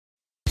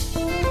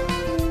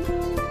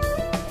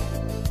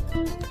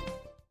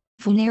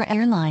Finnair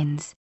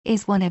Airlines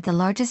is one of the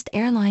largest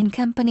airline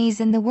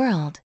companies in the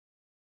world.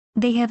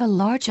 They have a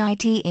large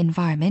IT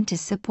environment to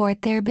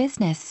support their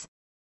business.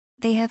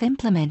 They have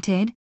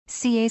implemented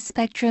CA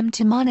Spectrum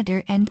to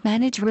monitor and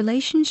manage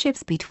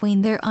relationships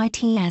between their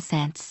IT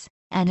assets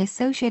and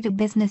associated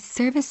business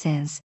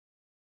services.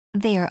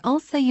 They are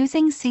also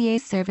using CA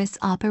Service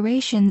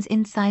Operations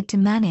Inside to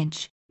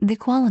manage the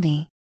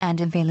quality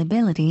and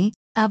availability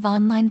of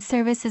online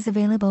services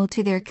available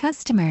to their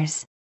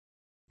customers.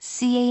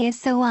 CA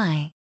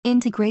SOI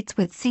integrates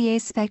with CA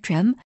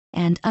Spectrum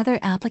and other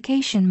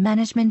application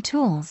management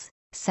tools,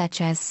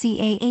 such as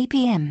CA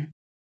APM.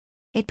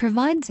 It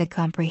provides a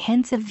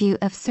comprehensive view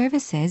of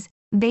services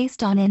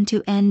based on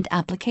end-to-end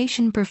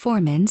application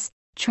performance,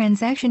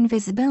 transaction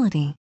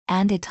visibility,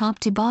 and a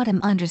top-to-bottom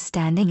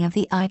understanding of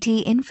the IT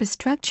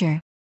infrastructure.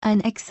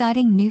 An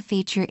exciting new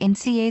feature in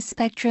CA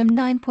Spectrum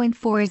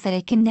 9.4 is that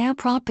it can now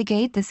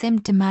propagate the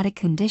symptomatic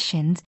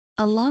conditions,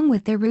 along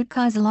with the root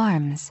cause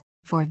alarms,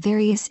 for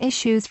various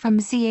issues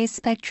from CA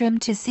Spectrum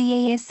to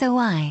CA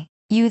SOI,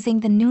 using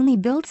the newly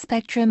built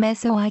Spectrum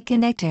SOI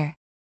connector.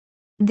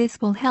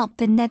 This will help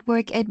the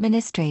network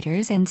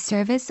administrators and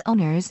service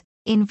owners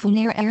in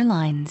Finnair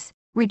Airlines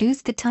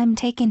reduce the time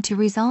taken to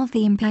resolve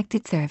the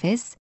impacted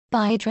service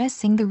by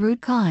addressing the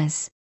root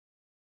cause.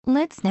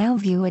 Let's now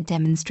view a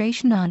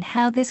demonstration on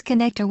how this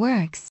connector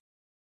works.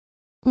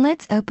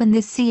 Let's open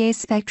the CA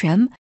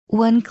Spectrum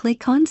one-click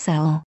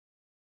console.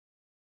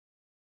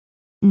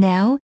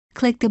 Now,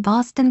 click the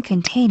Boston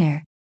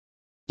container.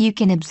 You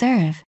can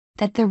observe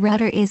that the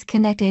router is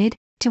connected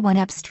to one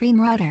upstream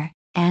router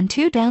and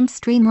two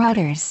downstream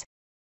routers.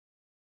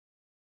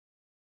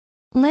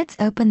 Let's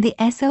open the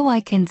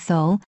SOI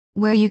console,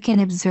 where you can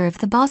observe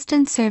the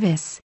Boston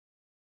service.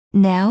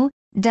 Now,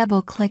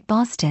 double-click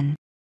Boston.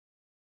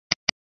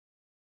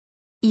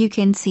 You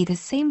can see the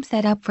same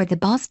setup for the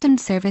Boston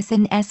service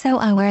in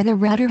SOI, where the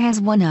router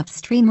has one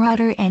upstream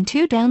router and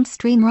two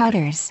downstream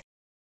routers.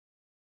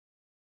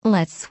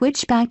 Let's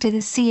switch back to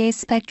the CA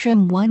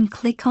Spectrum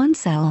one-click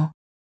console.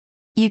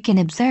 You can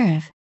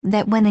observe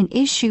that when an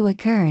issue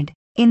occurred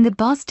in the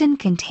Boston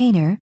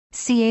container,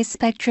 CA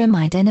Spectrum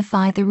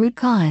identified the root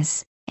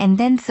cause and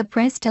then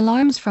suppressed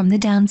alarms from the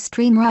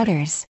downstream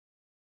routers.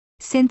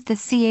 Since the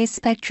CA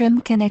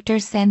Spectrum connector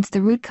sends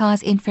the root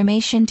cause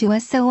information to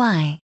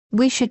SOI,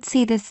 we should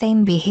see the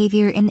same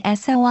behavior in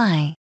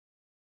SOI.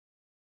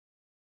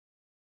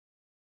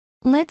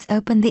 Let's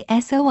open the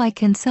SOI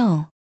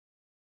console.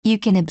 You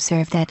can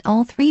observe that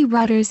all three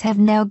routers have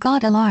now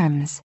got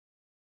alarms.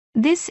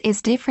 This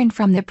is different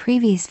from the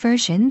previous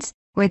versions,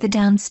 where the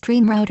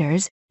downstream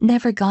routers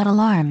never got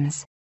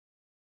alarms.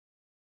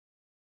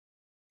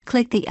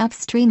 Click the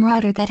upstream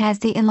router that has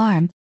the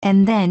alarm,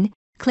 and then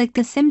click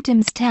the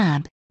Symptoms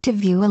tab to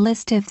view a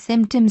list of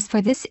symptoms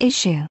for this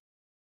issue.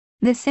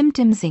 The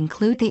symptoms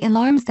include the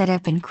alarms that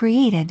have been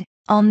created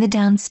on the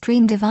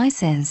downstream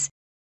devices.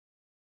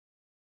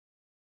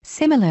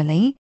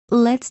 Similarly,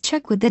 let's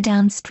check with the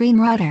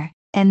downstream router,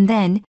 and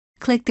then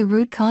click the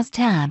Root Cause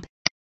tab.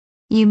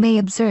 You may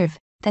observe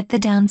that the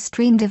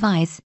downstream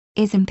device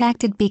is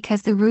impacted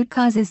because the root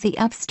cause is the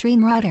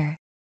upstream router.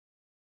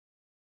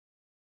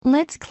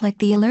 Let's click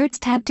the Alerts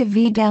tab to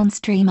view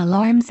downstream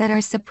alarms that are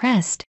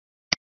suppressed.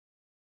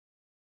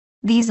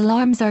 These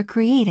alarms are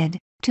created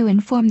to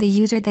inform the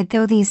user that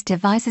though these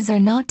devices are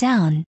not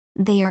down,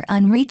 they are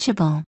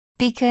unreachable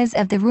because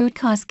of the root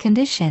cause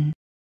condition.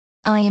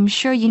 I am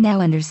sure you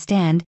now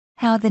understand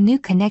how the new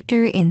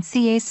connector in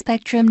CA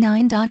Spectrum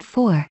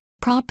 9.4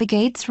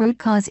 propagates root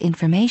cause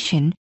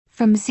information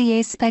from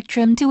CA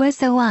Spectrum to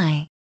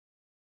SOI.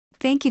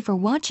 Thank you for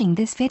watching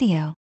this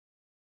video.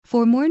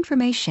 For more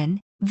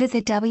information,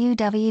 visit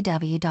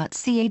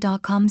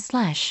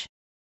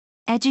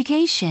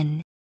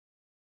www.ca.com/education.